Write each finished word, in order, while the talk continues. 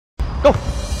Go!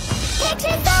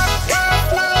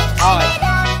 Okay.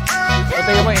 So,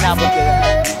 tingnan mo, inabot ka na.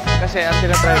 Kasi ang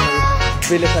tinatry mo is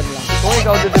bilisan lang. Kung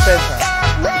ikaw depensa,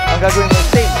 ang gagawin mo is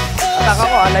same. Ataka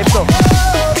ko, live to.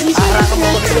 Aharakan mo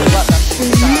ko dito, diba?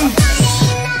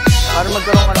 Para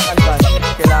magkaroon ka ng advantage,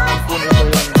 kailangan kunin mo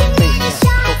yung face niya.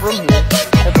 So from here,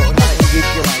 ito, naka-engage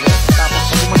yun agad. Tapos,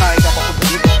 kung manakay ka papunta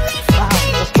dito,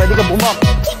 tapos pwede ka bumap.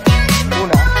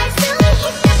 Una,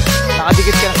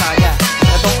 nakadikit ka na sa kanya.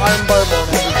 Itong armbar mo,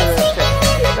 nandito yung step.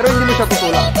 Pero hindi mo siya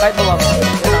tutulak. Kahit bumap mo,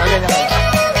 nakaganyan ka.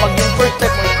 Pag yung first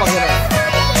step mo is pag gano'n.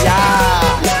 Yeah!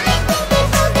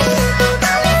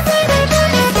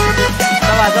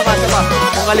 Sama.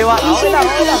 Kung kaliwa, okay lang.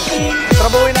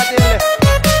 Trabahuin natin yung left.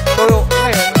 So,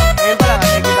 ngayon pa lang,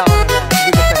 nakikita ko na hindi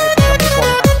ka sanay pagka may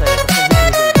contact sa'yo.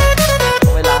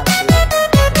 So, kailangan natin.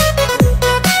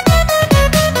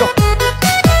 Go!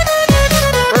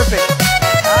 Perfect!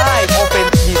 Nice! Offense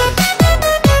defense.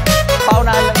 Okay.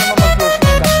 Paunahan lang naman mag-close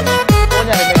ng gap. So,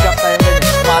 kunyari, may gap tayo ganyan.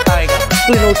 Umatake ka.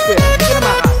 Close ko yan. Hindi ka na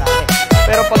makakatake.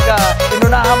 Pero pagka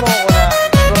inunahan mo ako na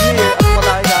from here, at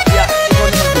umatake ka, ikaw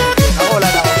na mag-defense. Ako, wala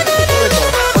na ako. So, ito,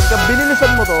 pagka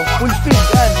binilisan mo to, full speed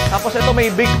yan. Tapos ito may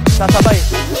big sasabay.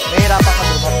 Nahihirapan ka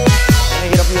doon.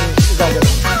 Nahihirap yung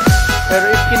gagawin. Pero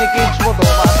if kinikage mo to,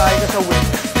 maatake ka sa wing.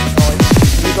 Okay.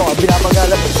 Dito ka,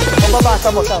 binapagalan. Mababasa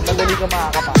mo sa, madali ka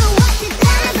makakapasok.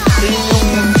 So yun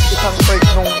yung isang perk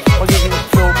nung magiging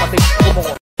slow pati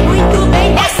kumukot. Muito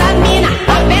bem dessa mina,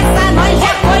 a peça nós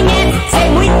já conhece. Sei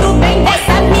muito bem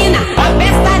dessa mina, a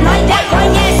peça nós já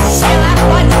conhece. Ela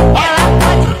pode, ela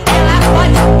pode, ela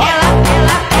pode,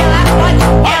 ela pode, ela pode,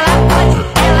 ela pode,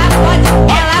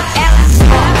 ela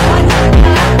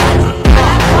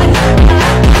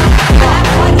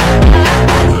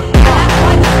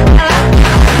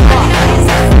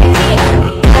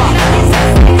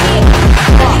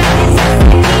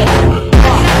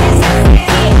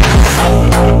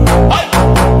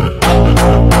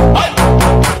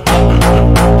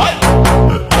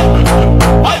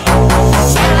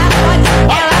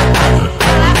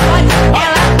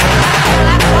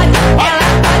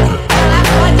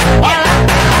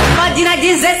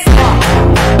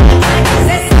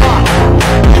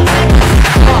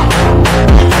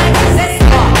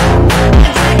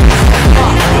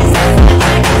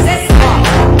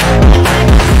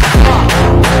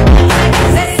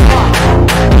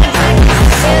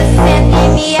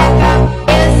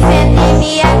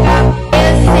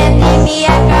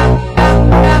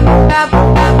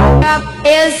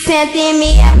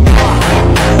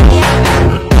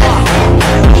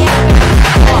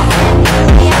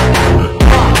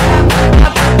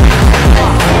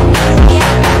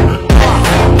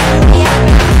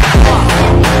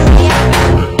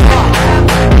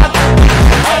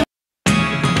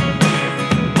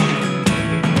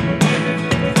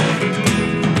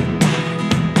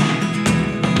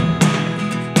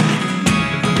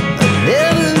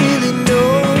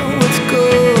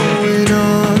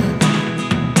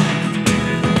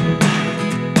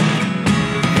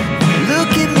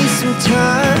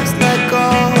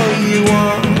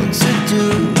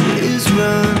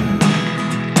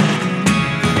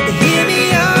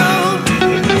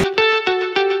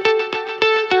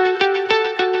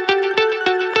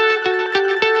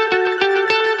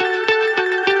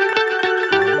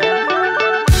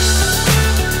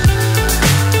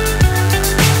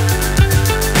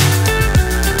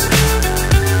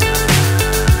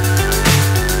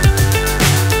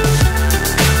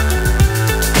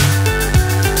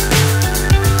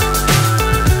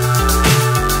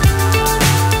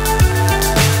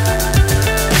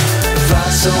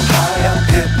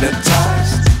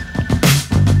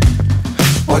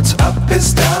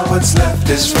what's left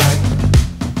is right.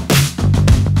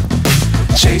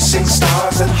 Chasing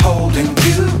stars and holding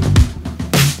you.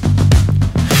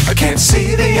 I can't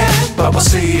see the end, but we'll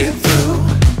see it through.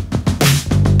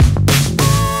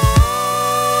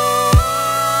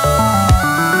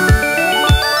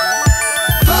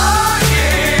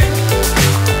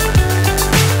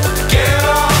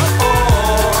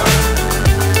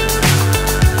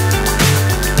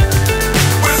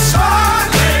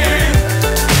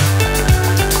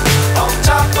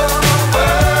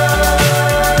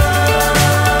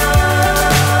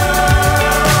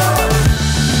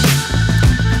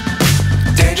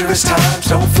 Times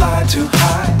don't fly too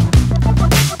high.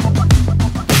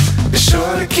 Be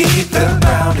sure to keep the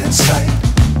ground in sight.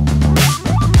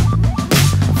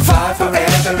 Fly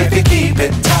forever if you keep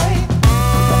it tight.